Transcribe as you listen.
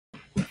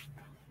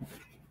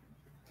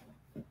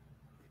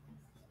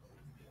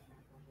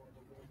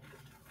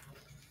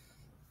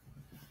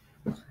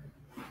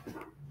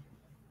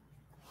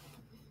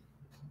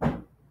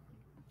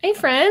Hey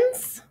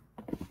friends.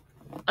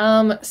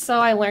 So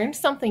I learned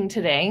something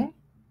today.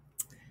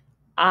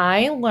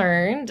 I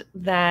learned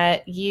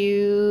that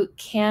you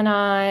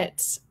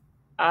cannot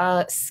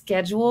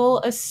schedule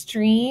a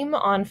stream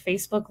on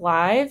Facebook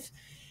Live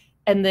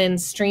and then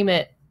stream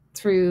it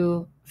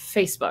through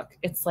Facebook.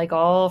 It's like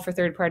all for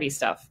third party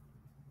stuff.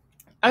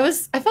 I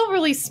felt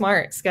really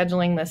smart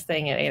scheduling this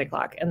thing at 8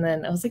 o'clock, and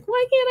then I was like,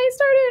 why can't I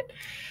start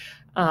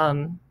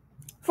it?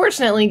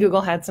 Fortunately,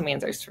 Google had some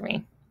answers for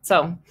me.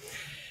 So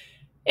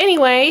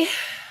anyway,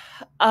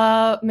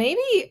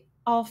 maybe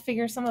I'll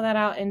figure some of that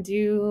out and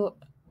do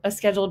a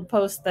scheduled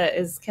post that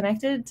is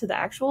connected to the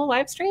actual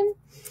live stream.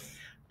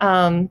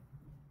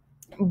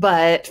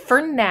 But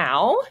for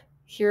now,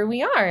 here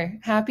we are.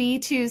 Happy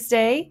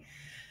Tuesday.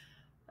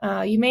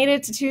 You made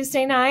it to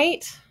Tuesday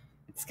night.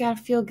 It's got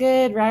to feel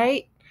good,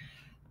 right?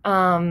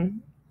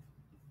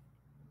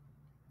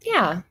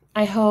 Yeah,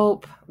 I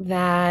hope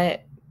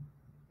that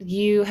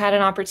you had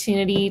an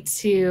opportunity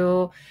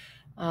to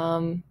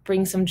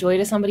bring some joy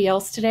to somebody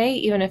else today,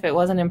 even if it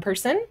wasn't in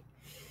person.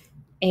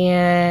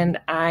 And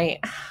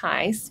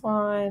hi,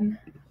 Swan.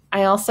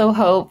 I also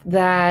hope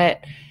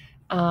that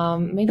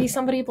maybe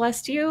somebody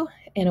blessed you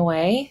in a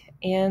way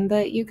and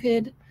that you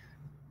could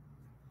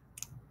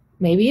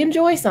maybe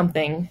enjoy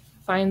something,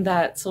 find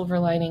that silver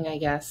lining, I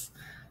guess.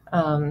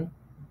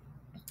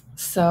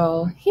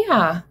 So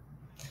yeah,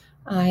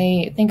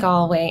 I think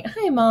I'll wait.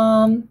 Hi,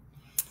 Mom.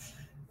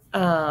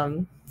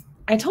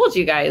 I told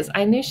you guys,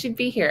 I knew she'd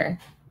be here.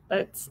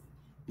 That's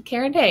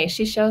Karen Day.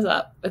 She shows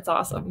up. It's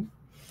awesome.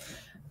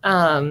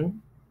 Yeah,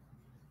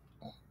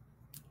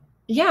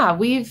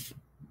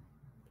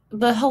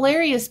 the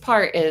hilarious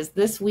part is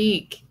this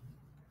week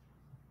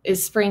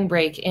is spring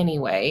break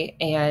anyway,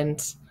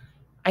 and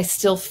I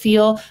still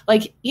feel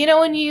like,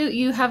 when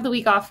you have the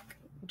week off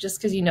just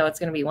because it's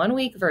going to be 1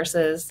 week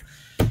versus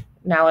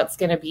now it's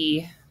going to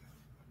be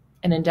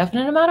an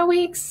indefinite amount of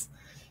weeks.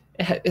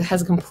 It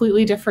has a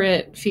completely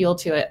different feel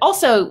to it.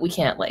 Also, we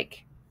can't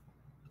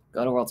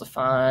go to Worlds of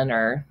Fun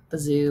or the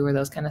zoo or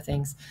those kind of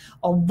things.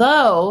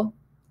 Although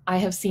I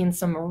have seen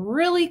some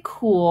really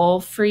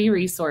cool free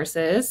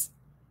resources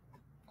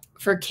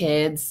for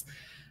kids,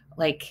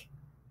 like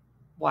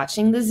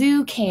watching the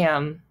zoo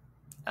cam.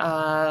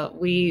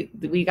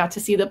 We got to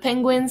see the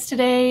penguins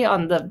today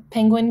on the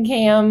penguin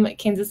cam at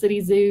Kansas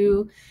City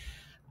Zoo.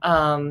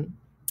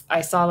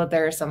 I saw that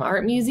there are some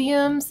art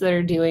museums that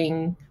are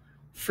doing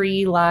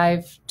free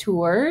live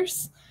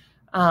tours.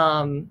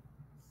 And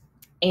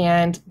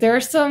there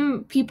are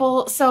some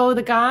people. So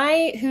the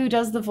guy who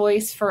does the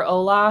voice for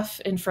Olaf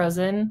in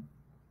Frozen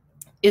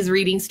is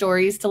reading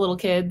stories to little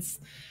kids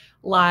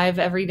live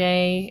every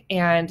day.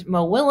 And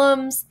Mo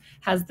Willems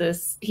has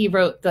this, he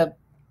wrote the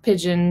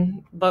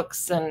pigeon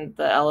books and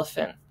the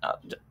elephant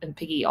and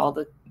Piggy, all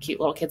the cute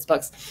little kids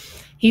books.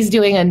 He's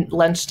doing a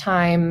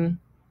lunchtime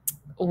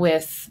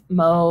with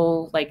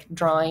Mo,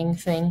 drawing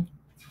thing.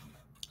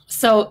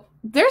 So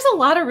there's a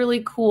lot of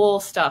really cool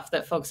stuff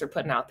that folks are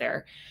putting out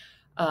there.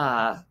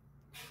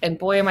 And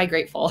boy, am I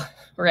grateful,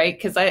 right?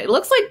 Because it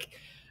looks like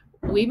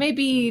we may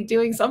be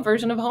doing some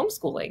version of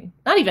homeschooling.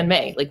 Not even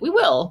may, we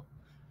will.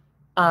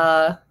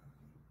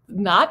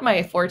 Not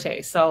my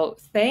forte. So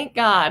thank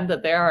God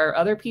that there are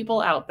other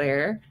people out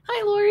there.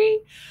 Hi, Lori.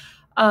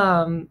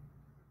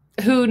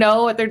 Who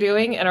know what they're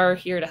doing and are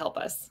here to help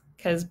us.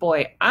 Because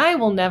boy, I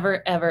will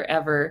never, ever,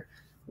 ever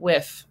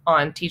whiff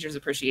on Teachers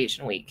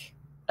Appreciation Week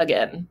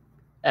again.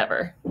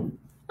 Ever.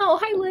 Oh,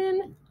 hi,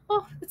 Lynn.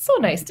 Oh, it's so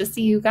nice to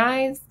see you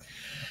guys.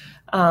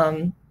 So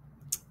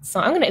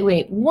I'm going to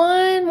wait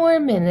one more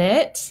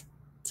minute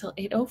till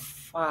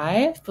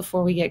 8:05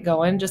 before we get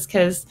going, just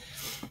because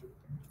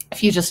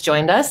if you just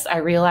joined us,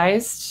 I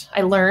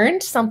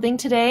learned something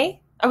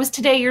today. I was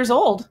today years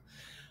old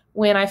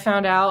when I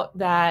found out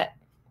that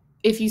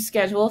if you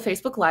schedule a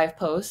Facebook Live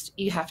post,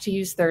 you have to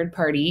use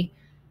third-party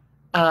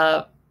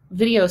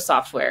video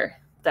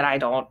software that I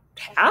don't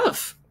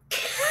have.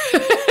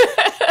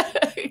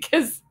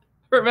 Because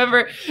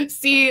remember,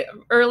 see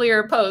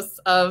earlier posts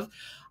of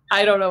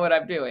I don't know what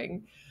I'm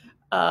doing,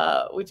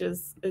 which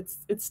is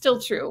it's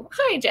still true.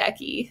 Hi,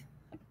 Jackie.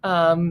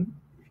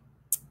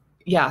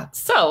 Yeah,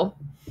 so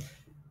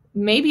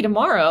maybe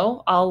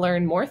tomorrow I'll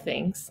learn more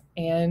things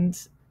and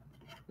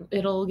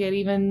it'll get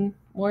even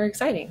more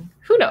exciting.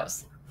 Who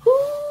knows?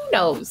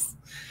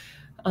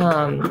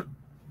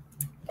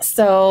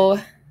 So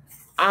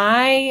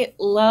I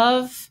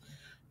love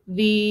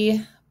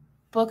the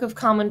Book of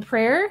Common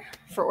Prayer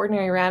for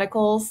Ordinary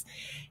Radicals,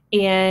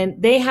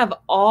 and they have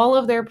all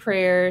of their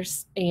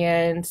prayers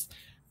and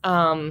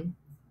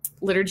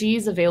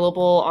liturgies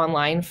available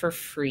online for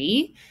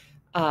free.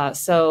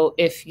 So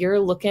if you're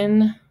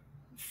looking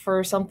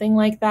for something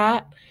like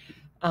that,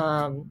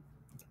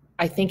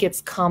 I think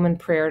it's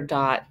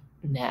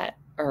commonprayer.net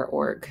or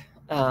org.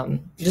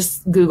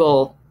 Just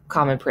Google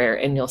Common Prayer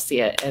and you'll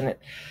see it. And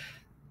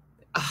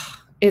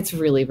it's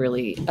really,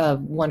 really a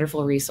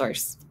wonderful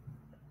resource.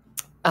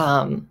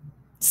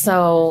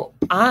 So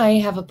I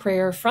have a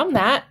prayer from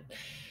that,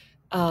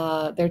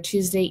 their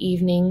Tuesday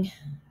evening,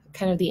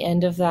 kind of the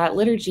end of that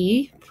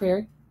liturgy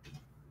prayer.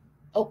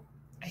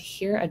 I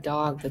hear a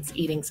dog that's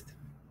eating.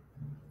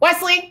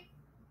 Wesley!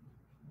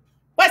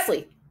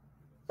 Wesley!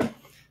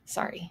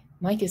 Sorry.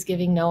 Mike is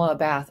giving Noah a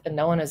bath, and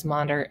no one is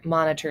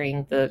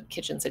monitoring the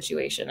kitchen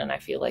situation, and I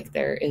feel like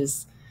there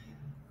is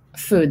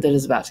food that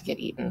is about to get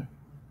eaten.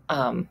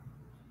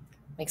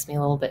 Makes me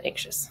a little bit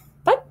anxious.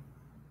 But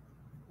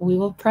we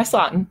will press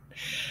on.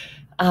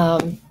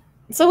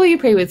 So will you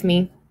pray with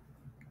me?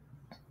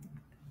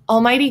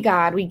 Almighty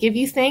God, we give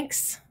you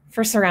thanks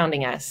for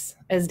surrounding us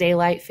as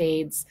daylight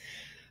fades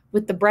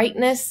with the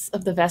brightness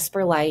of the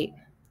vesper light.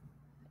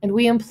 And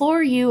we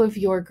implore you of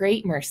your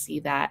great mercy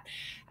that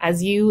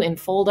as you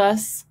enfold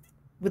us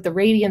with the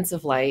radiance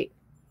of light,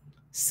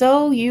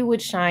 so you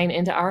would shine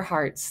into our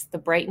hearts the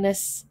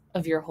brightness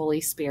of your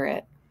Holy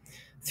Spirit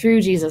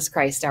through Jesus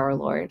Christ our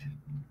Lord.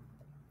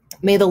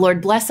 May the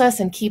Lord bless us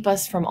and keep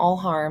us from all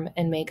harm,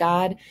 and may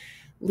God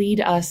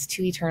lead us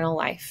to eternal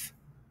life.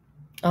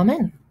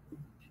 Amen.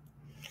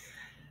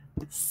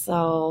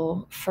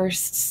 So,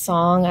 first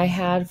song I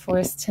had for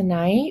us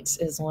tonight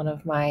is one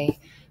of my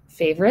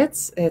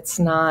favorites. It's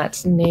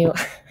not new.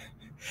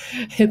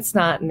 It's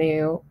not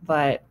new,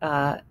 but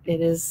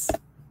it is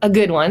a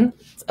good one.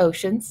 It's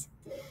Oceans,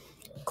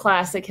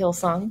 classic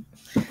Hillsong.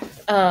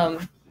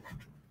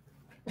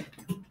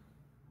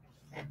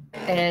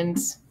 And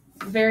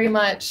very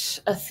much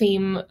a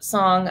theme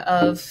song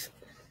of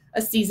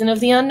a season of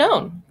the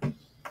unknown.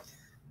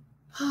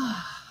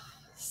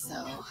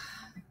 So...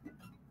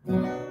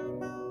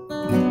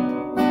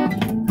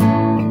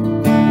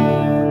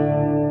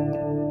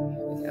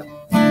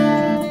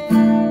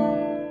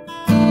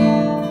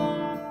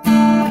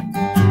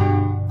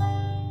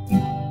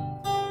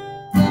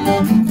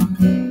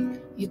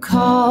 You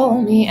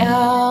call me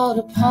out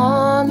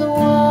upon the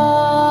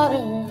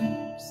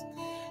waters,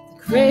 the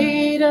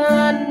great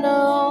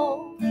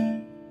unknown,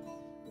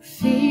 where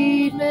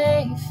feet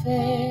may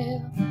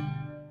fail.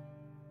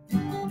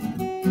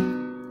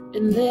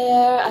 And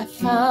there I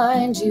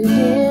find you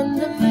in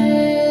the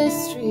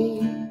mystery,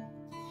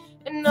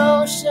 in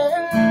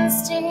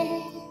oceans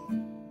deep,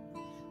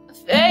 my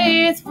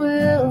faith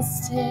will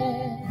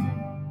stand.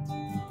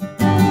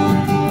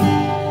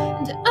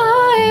 And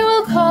I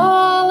will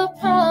call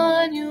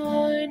upon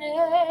your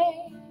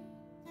name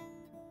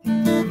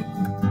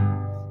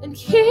and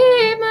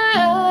keep my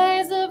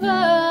eyes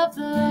above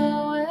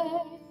the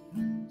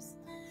waves.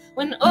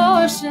 When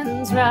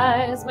oceans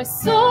rise, my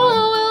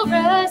soul will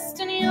rest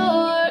in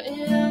your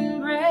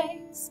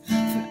embrace. For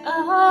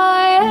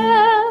I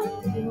am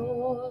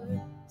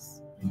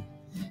yours,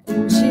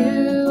 and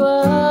you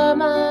are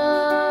mine.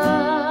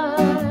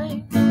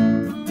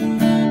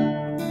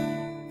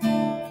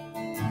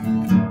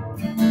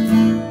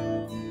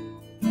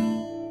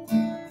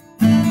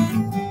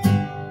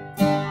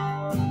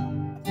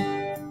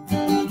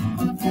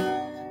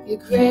 Your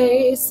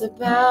grace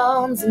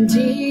abounds in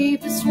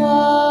deepest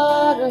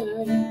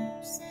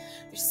waters.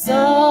 Your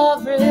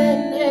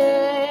sovereign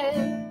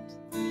hand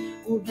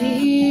will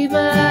be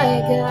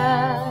my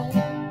guide.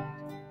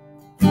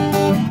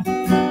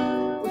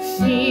 Where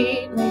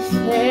feet may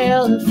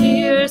fail and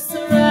fear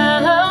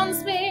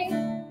surrounds me,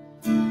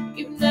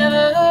 you've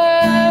never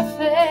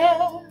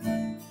failed,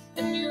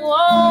 and you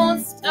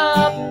won't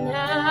stop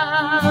now.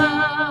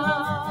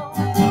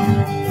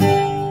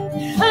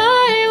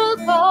 I will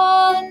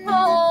call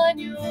upon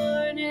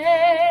your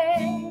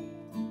name.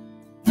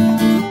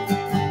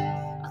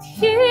 I'll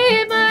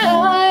keep my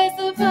eyes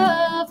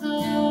above the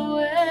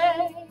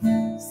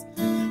waves.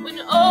 When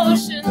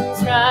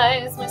oceans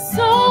rise, my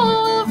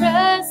soul will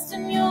rest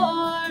in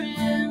your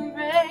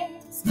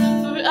embrace.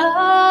 For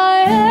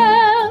I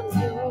am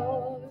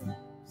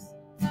yours,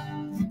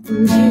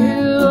 and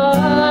you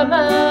are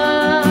mine.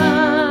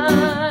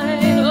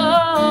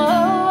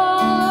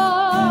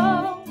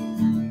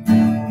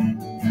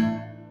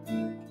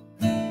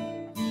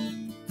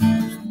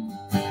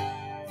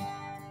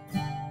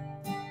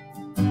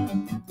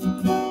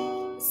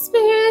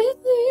 Spirit,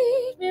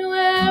 lead me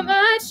where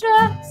my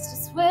trust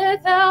is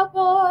without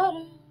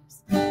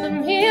borders. Let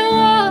me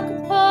walk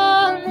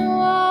upon the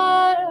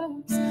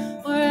waters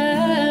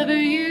wherever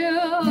you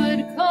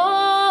would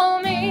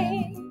call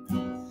me.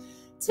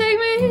 Take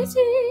me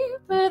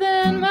deeper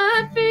than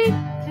my feet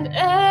could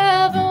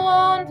ever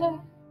wander,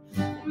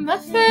 and my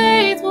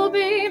faith will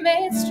be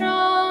made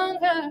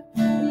stronger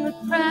in the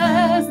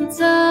presence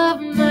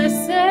of my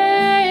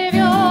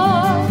Savior.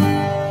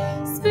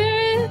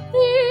 Spirit,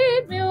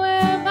 lead me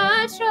where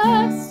my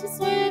trust is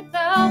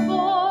without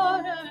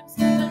borders.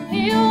 Let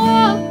me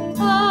walk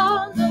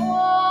upon the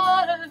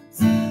waters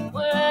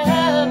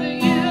wherever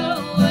you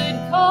would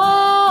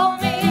call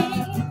me.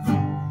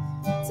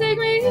 Take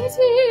me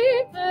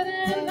deeper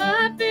than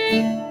my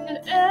feet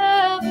could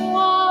ever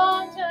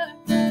wander.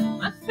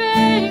 My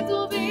faith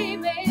will be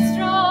made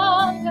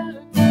stronger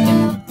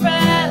in the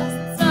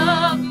presence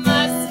of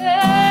my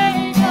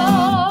Savior.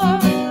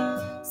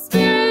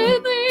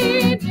 Spirit,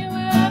 lead me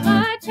where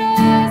my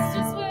trust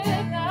is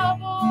without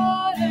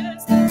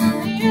borders.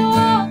 Let me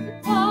walk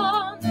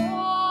upon the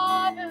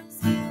waters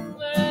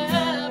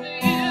wherever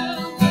you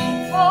would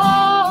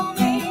call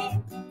me.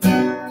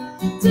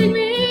 Take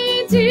me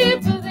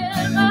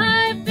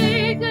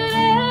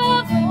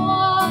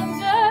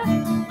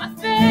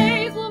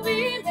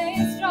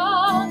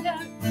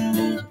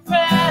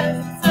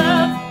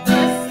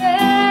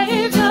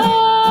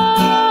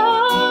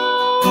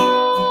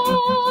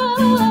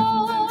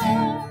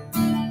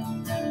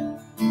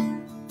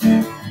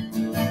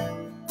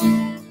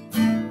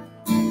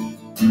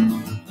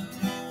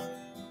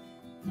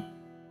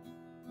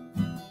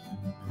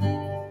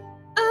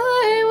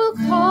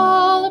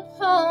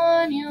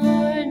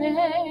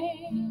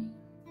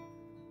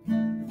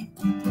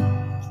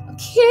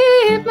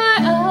keep my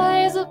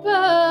eyes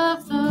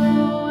above the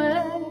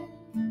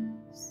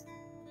waves.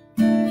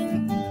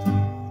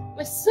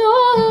 My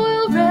soul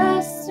will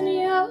rest in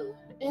your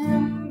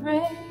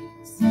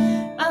embrace.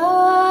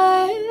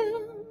 I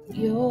am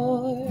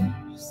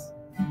yours,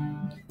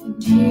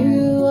 and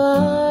you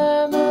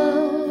are mine.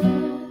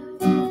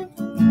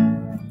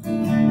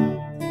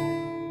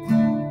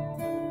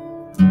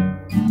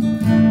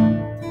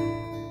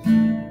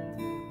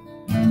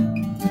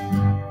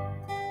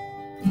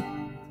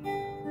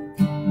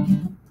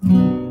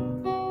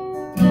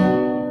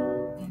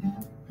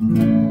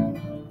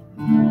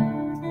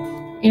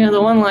 You know,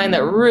 the one line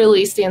that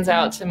really stands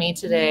out to me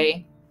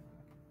today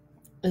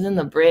is in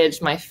the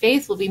bridge. My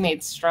faith will be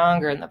made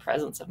stronger in the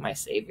presence of my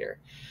Savior.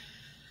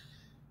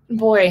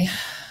 Boy,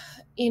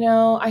 you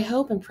know, I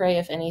hope and pray,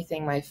 if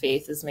anything, my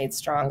faith is made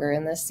stronger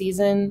in this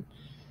season.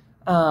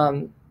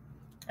 I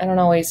don't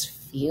always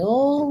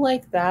feel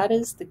like that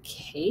is the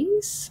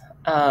case.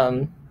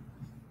 But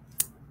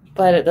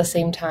at the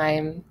same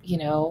time, you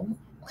know,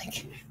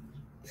 like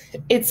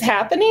it's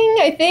happening.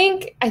 I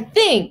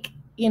think,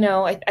 you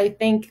know, I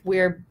think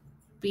we're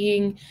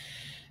being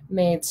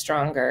made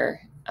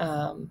stronger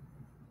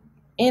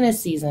in a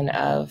season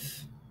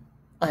of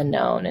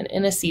unknown and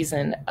in a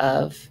season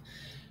of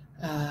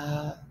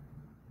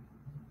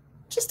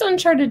just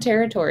uncharted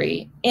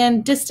territory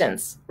and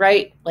distance,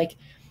 right? Like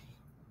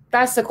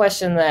that's the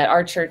question that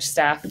our church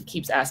staff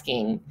keeps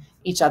asking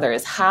each other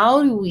is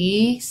how do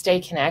we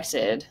stay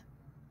connected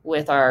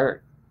with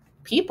our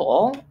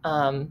people,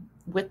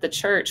 with the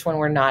church when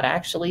we're not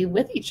actually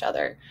with each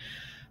other?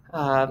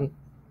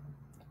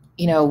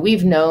 You know,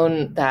 we've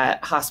known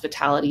that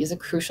hospitality is a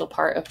crucial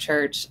part of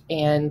church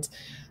and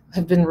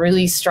have been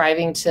really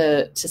striving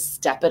to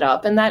step it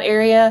up in that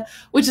area,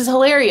 which is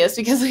hilarious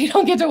because we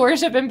don't get to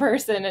worship in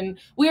person. And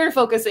we're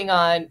focusing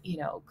on, you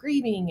know,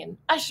 greeting and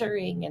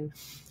ushering and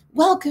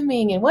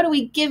welcoming and what do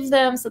we give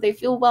them so they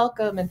feel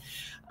welcome. And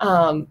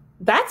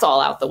that's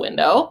all out the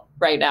window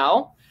right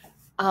now.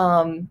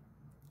 And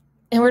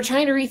we're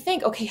trying to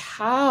rethink, okay,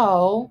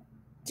 how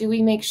do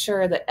we make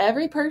sure that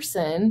every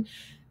person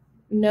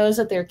knows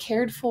that they're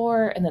cared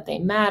for and that they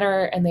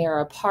matter and they are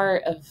a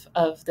part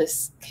of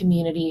this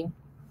community,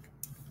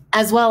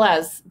 as well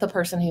as the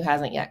person who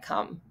hasn't yet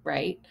come,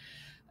 right?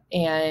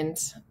 And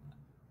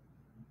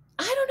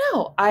I don't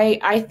know.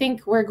 I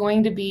think we're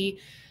going to be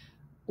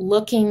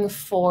looking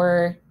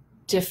for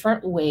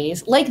different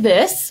ways like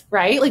this,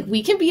 right? Like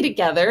we can be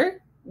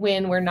together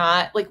when we're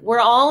not, like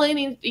we're all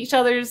in each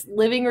other's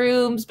living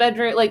rooms,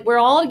 bedroom, like we're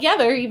all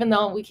together, even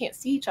though we can't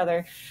see each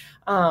other.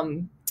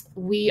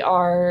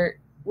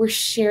 We're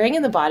sharing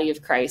in the body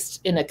of Christ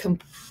in a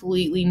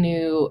completely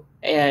new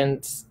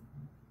and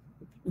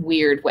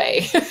weird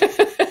way.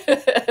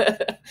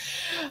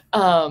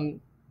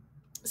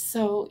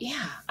 So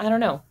yeah, I don't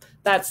know.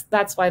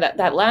 That's why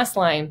that last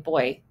line,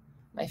 boy,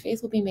 my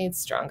faith will be made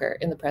stronger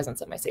in the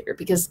presence of my Savior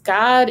because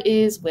God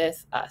is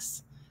with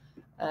us.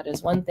 That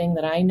is one thing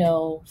that I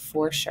know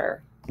for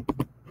sure.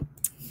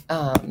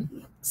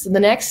 So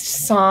the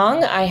next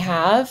song I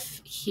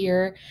have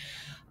here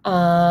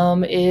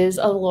is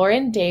a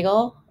Lauren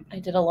Daigle. I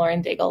did a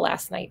Lauren Daigle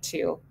last night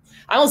too.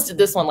 I almost did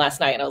this one last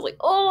night and I was like,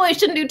 oh, I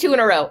shouldn't do two in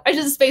a row. I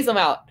should just space them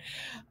out.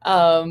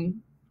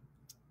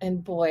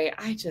 And boy,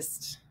 I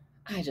just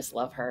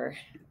love her.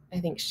 I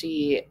think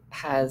she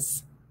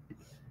has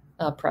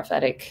a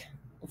prophetic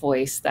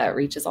voice that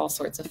reaches all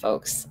sorts of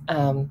folks.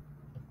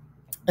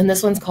 And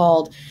this one's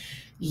called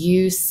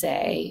You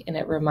Say, and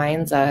it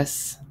reminds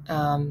us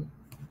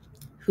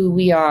who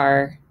we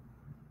are,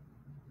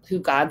 who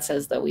God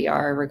says that we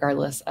are,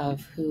 regardless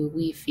of who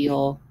we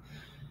feel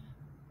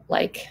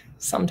like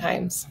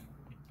sometimes.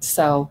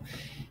 So,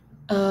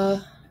 yeah,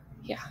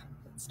 it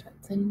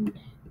starts in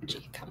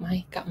G. Got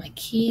my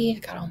key, I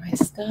got all my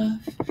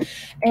stuff.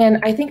 And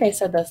I think I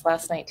said this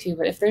last night too,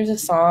 but if there's a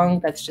song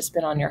that's just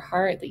been on your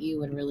heart that you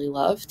would really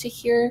love to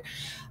hear,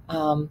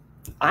 I'm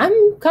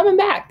coming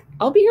back.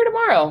 I'll be here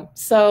tomorrow.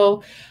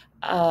 So,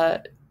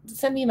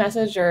 send me a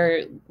message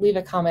or leave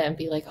a comment and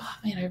be like, oh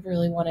man, I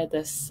really wanted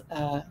this.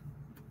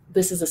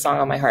 This is a song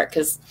on my heart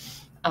because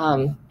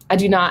I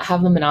do not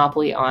have the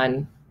monopoly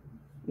on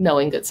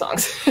knowing good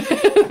songs.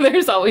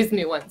 There's always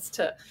new ones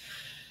to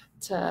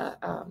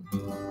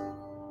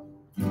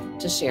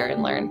share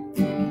and learn.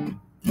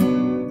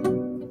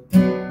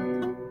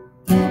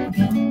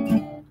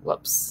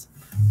 Whoops.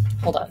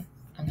 Hold on.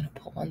 I'm going to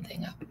pull one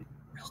thing up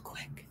real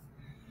quick.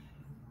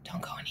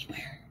 Don't go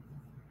anywhere.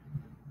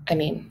 I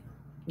mean,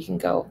 you can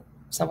go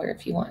somewhere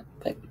if you want,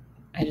 but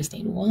I just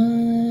need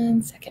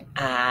 1 second.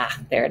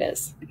 There it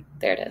is.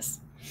 There it is.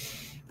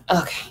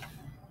 Okay.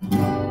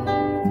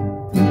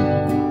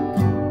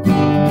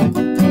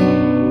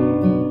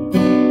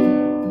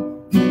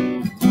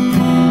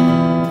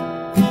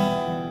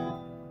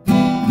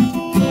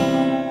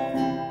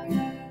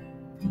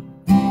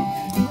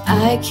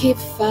 I keep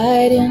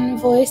fighting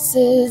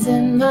voices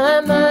in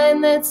my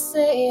mind that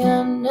say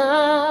I'm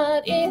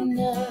not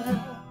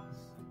enough.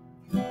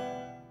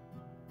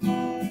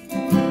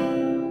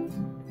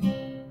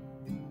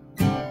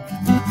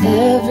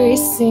 Every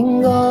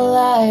single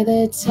lie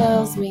that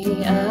tells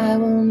me I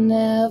will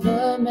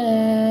never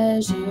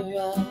measure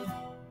up.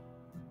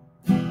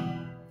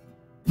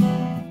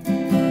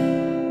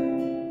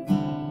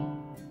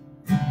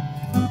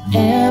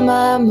 Am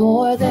I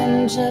more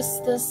than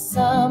just the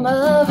sum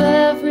of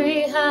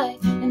every high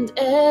and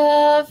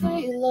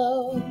every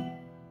low?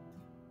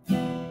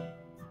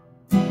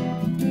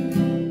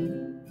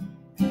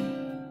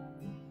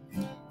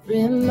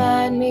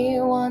 Remind me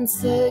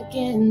once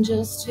again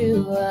just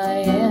who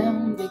I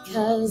am,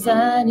 because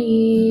I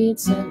need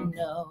to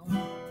know.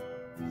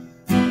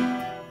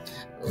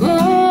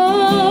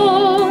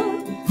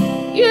 Oh,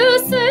 you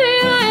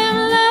say I am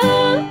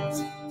loved,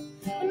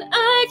 and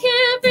I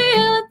can't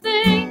feel a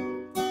thing.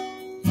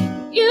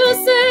 You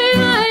say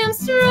I am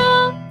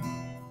strong,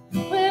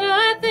 when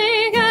I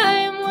think I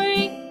am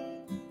weak.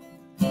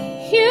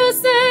 You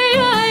say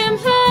I am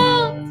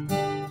held,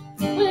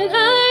 when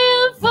I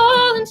am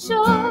falling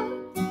short.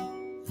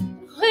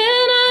 When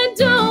I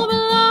don't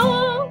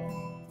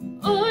belong,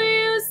 oh,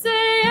 you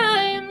say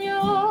I am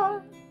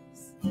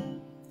yours.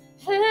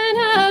 And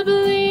I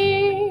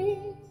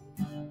believe,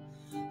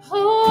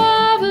 oh,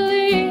 I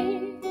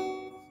believe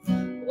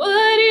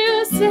what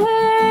you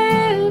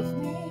say of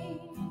me.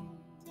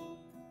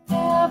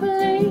 I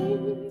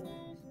believe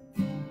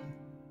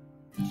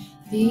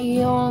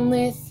the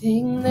only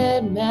thing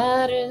that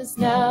matters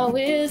now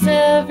is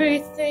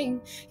everything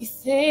you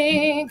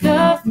think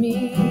of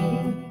me.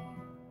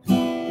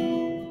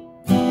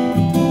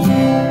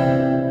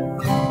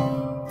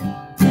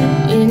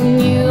 In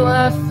you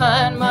I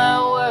find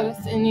my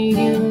worth, in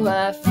you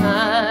I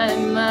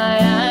find my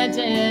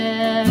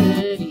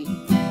identity.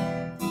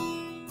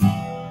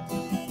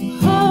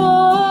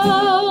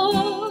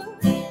 Oh,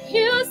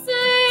 you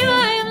say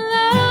I am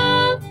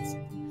loved,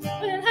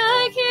 when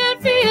I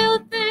can't feel a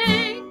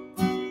thing.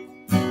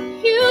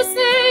 You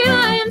say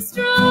I am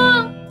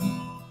strong,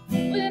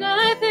 when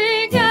I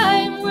think I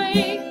am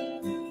weak.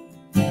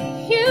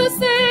 You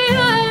say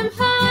I am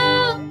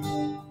held,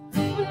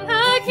 when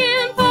I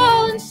can't fall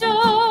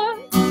short.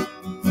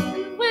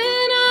 And when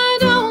I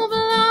don't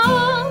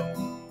belong,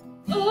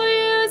 oh,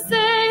 you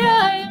say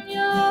I am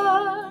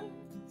yours.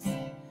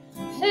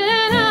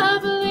 And I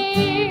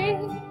believe,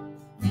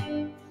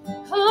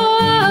 oh,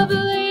 I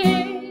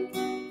believe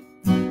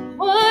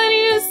what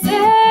you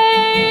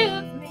say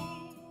of me.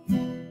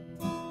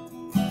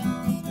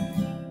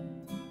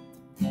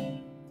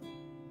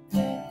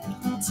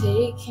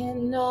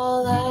 Taking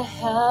all I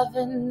have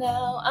and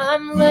now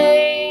I'm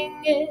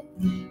laying it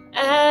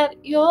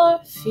at your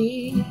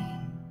feet.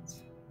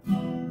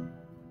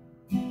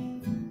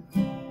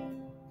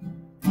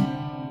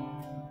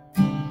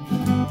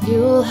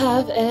 You'll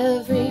have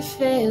every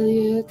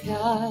failure,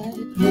 God.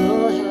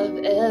 You'll have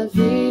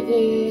every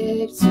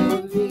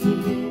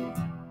victory.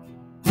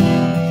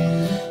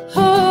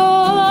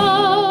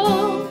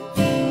 Oh,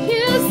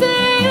 you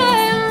say I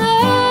am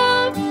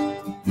loved,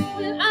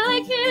 when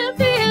I can't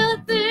feel a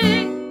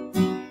thing.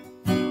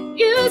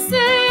 You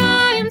say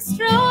I am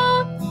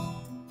strong,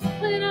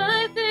 when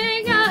I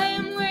think I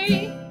am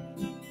weak.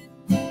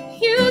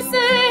 You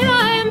say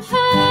I am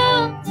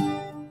held,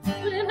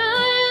 when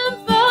I am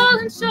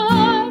falling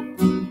short.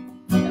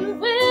 And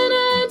when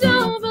I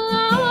don't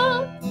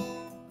belong,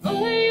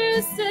 oh,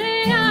 you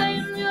say I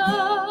am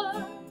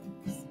yours.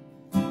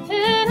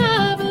 And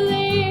I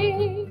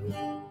believe,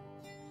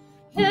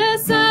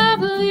 yes, I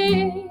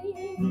believe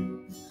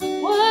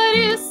what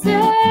you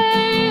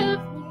say of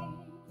me.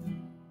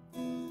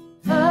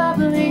 I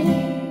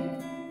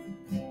believe,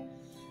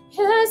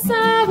 yes,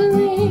 I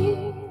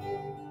believe,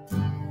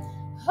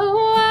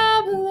 oh,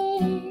 I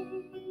believe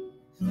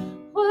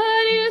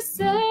what you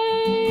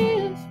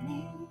say of me.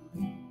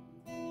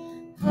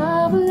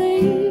 I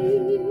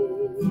believe.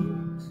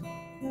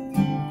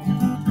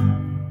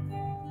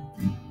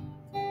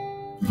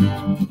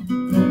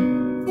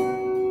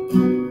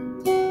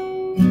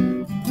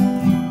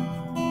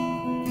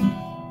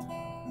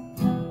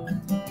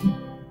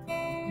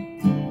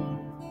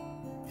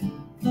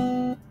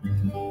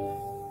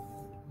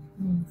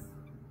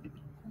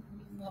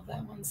 Love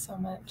that one so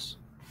much.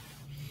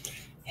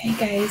 Hey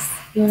guys,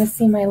 you want to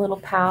see my little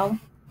pal? Do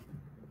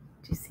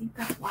you see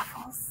that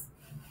Waffles?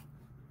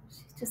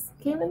 She just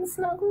came and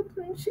snuggled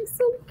and she's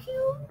so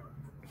cute.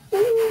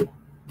 Ooh.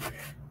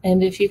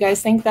 And if you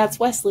guys think that's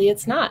Wesley,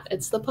 it's not.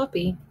 It's the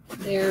puppy.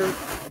 They're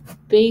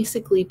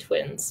basically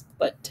twins,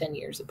 but 10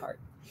 years apart.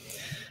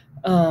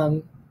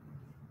 Yeah,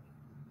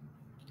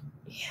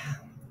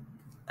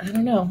 I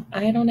don't know.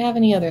 I don't have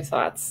any other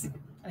thoughts.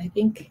 I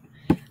think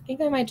I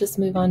might just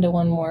move on to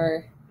one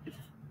more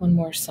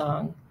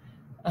song.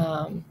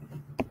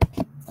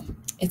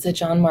 It's a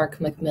John Mark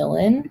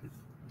McMillan.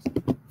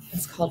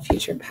 It's called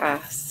Future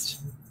Past.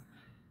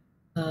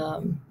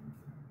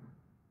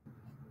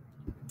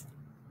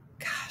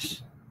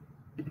 Gosh,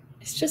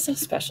 it's just so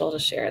special to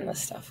sharing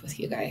this stuff with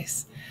you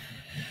guys.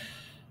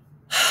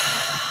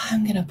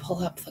 I'm gonna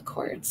pull up the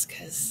chords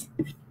because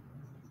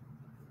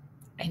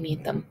I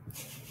need them.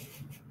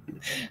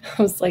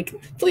 I was like,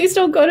 please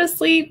don't go to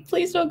sleep.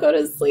 Please don't go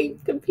to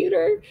sleep,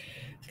 computer.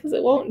 because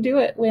it won't do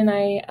it when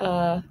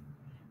I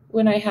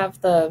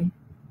have the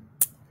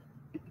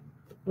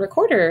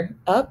recorder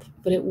up,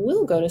 but it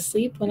will go to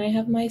sleep when I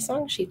have my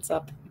song sheets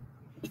up.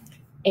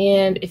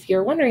 And if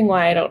you're wondering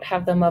why I don't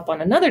have them up on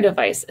another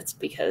device, it's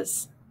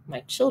because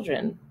my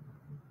children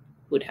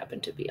would happen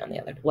to be on the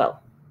other.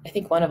 Well, I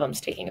think one of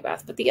them's taking a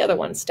bath, but the other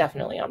one's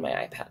definitely on my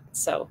iPad.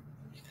 So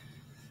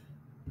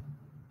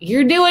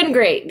you're doing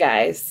great,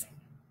 guys.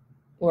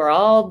 We're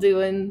all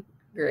doing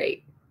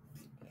great.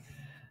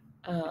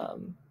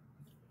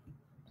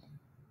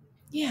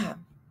 Yeah.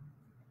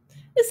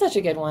 It's such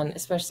a good one,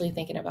 especially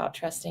thinking about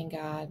trusting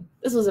God.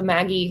 This was a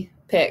Maggie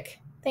pick.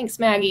 Thanks,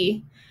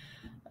 Maggie.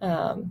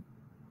 And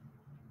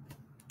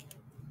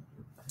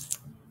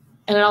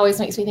it always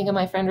makes me think of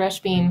my friend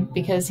Rush Bean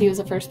because he was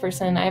the first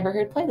person I ever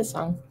heard play the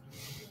song.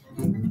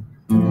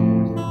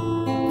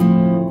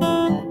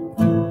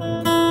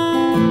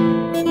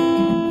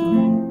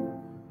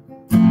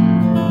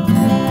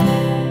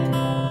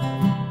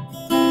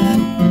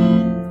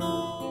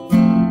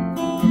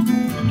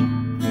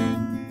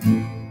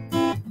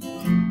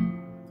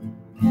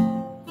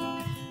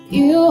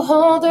 You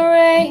hold the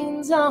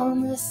reins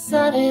on the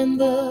sun and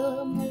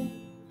the moon,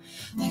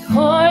 like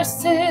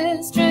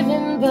horses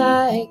driven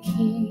by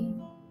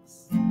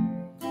kings.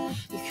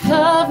 You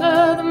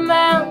cover the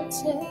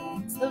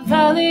mountains, the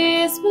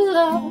valleys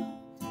below,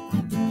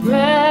 the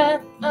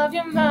breath of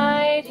your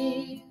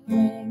mighty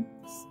wings.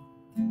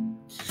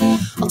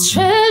 All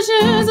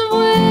treasures of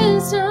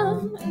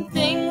wisdom and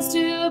things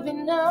to be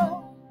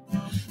known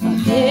are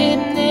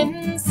hidden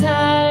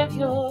inside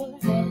your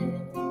hand.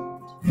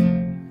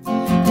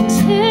 And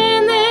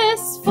in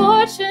this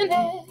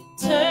fortunate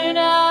turn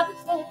of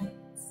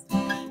events,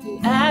 you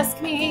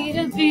ask me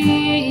to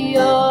be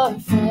your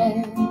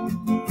friend.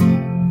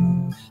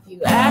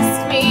 You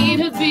ask me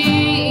to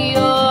be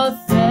your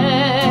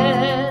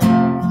friend.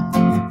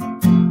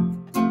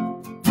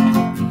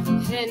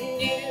 And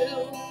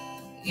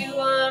you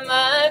are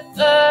my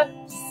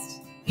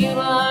first, you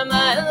are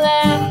my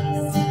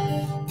last,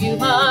 you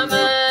are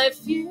my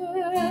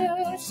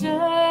future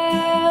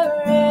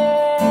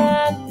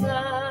and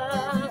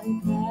my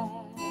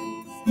past.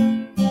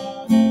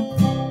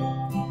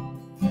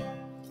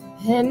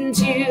 And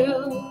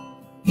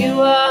you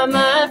are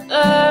my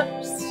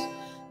first,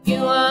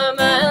 you are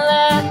my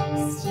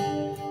last,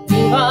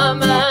 you are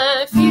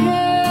my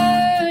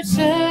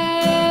future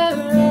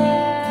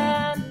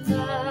and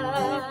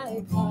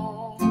my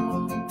past.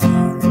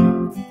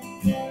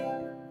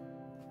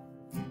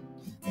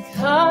 The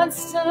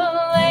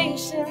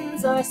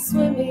constellations are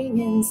swimming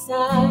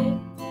inside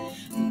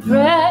the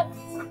breath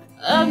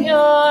of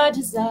your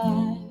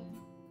desire.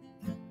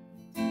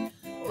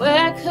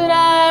 Where could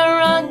I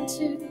run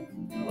to?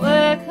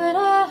 Where could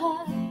I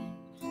hide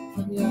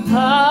from your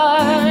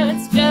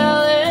heart's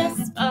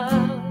jealous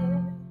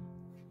fire?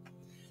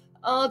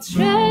 All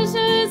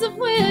treasures of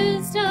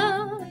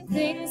wisdom and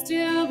things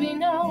to be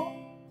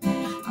known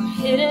are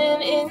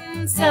hidden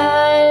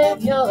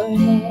inside your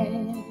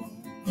hand.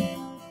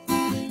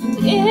 And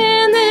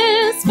in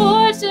this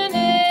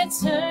fortunate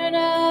turn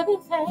of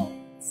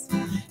events,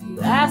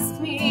 you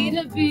ask me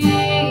to be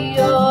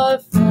your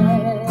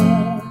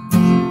friend.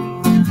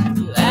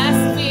 You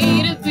ask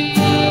me to be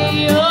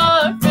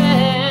your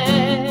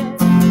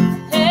friend.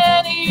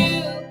 And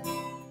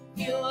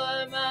you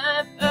are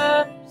my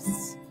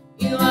first,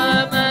 you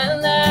are my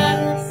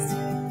last,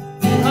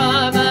 you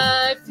are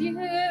my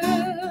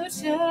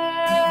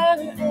future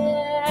and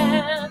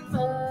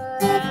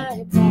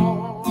my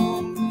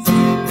past.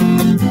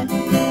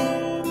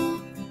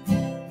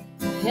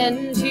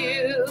 And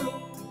you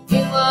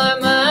are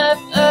my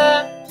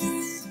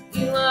first,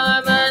 you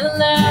are my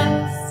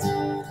last,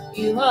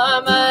 you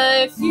are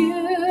my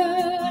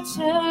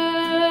future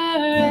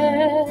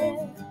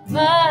and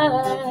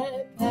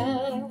my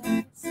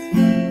past.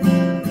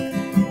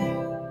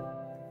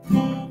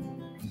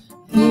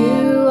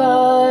 You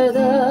are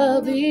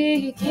the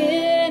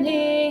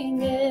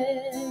beginning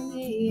and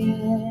the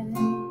end.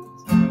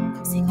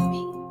 Come sing with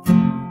me.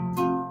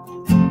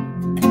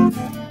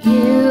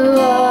 You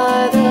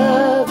are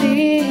the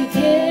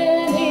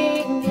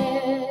beginning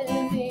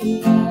and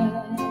the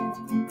end.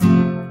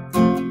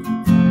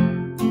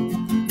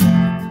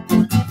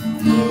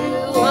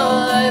 You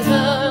are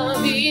the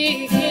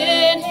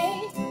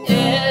beginning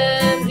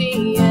and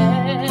the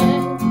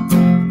end.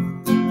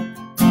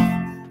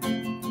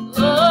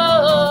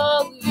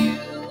 Oh, you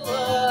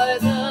are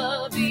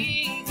the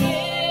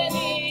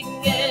beginning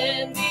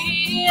and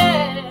the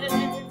end.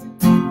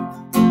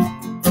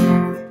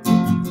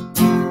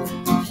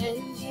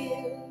 And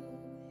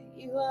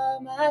you are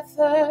my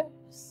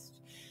first,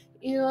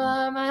 you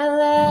are my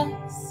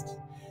last,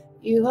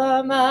 you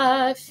are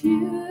my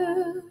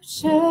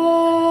future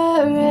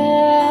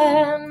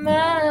and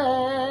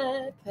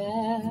my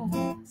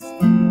past.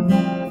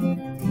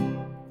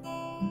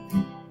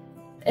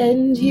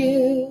 And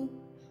you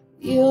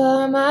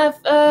are my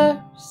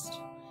first,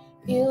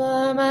 you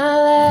are my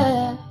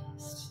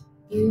last,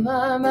 you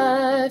are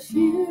my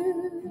future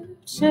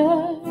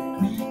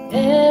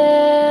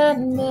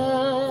and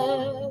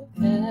my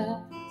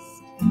past.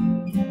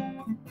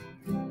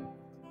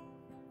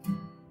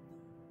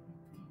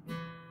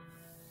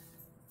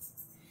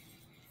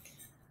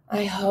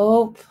 I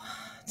hope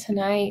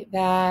tonight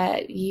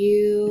that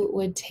you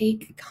would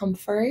take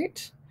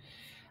comfort.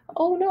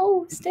 Oh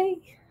no,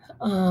 stay.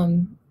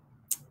 That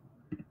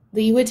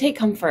you would take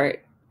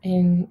comfort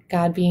in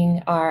God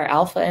being our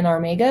Alpha and our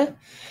Omega,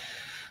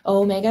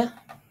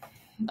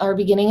 our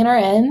beginning and our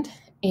end,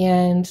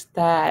 and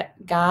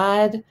that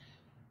God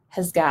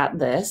has got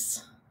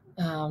this,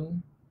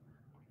 and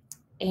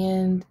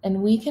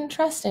we can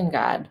trust in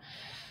God.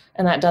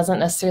 And that doesn't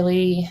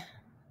necessarily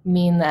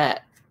mean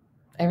that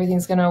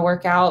everything's going to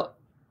work out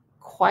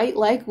quite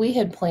like we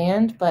had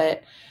planned,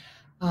 but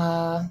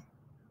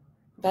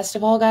best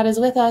of all, God is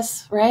with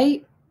us,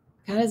 right?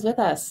 God is with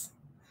us.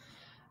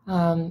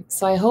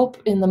 So I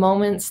hope in the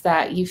moments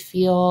that you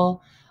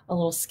feel a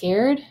little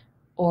scared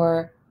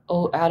or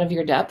out of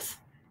your depth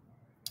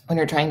when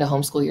you're trying to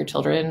homeschool your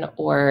children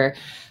or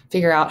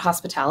figure out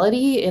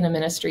hospitality in a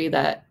ministry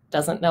that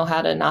doesn't know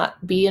how to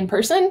not be in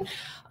person,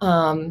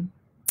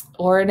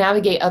 or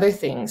navigate other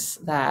things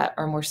that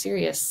are more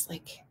serious,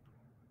 like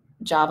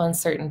job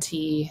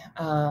uncertainty,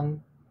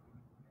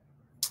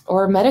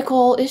 or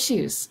medical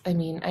issues. I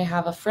mean, I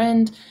have a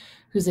friend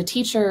who's a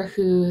teacher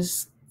who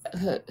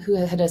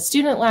had a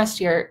student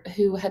last year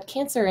who had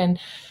cancer and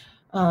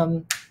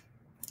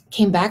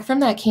came back from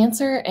that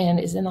cancer and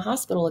is in the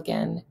hospital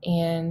again.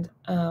 And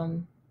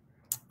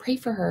pray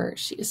for her.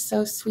 She is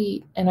so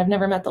sweet. And I've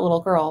never met the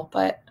little girl,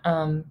 but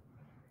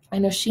I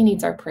know she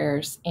needs our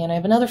prayers. And I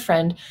have another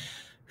friend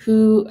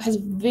who has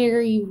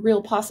very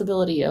real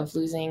possibility of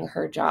losing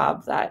her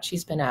job that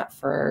she's been at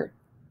for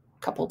a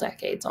couple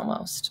decades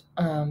almost.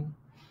 And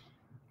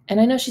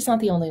I know she's not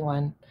the only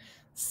one.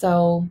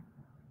 So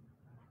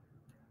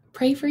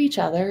pray for each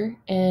other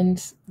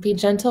and be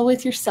gentle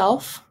with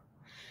yourself.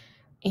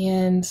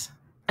 And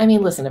I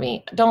mean, listen to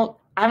me.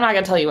 I'm not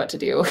going to tell you what to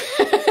do.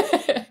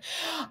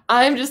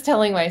 I'm just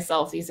telling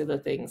myself these are the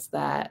things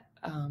that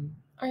are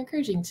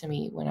encouraging to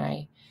me when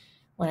I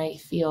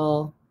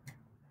feel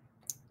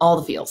all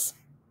the feels.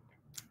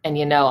 And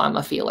I'm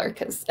a feeler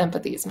because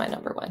empathy is my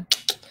number one.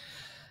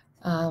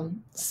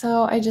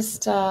 So I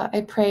just,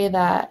 I pray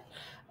that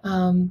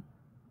that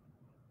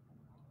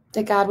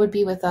God would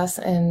be with us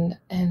and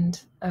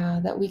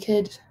that we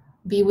could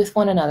be with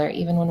one another,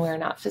 even when we're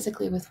not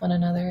physically with one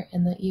another,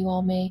 and that you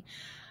all may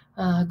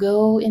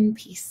go in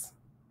peace.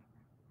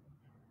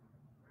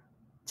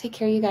 Take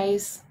care, you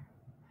guys.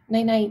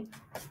 Night, night.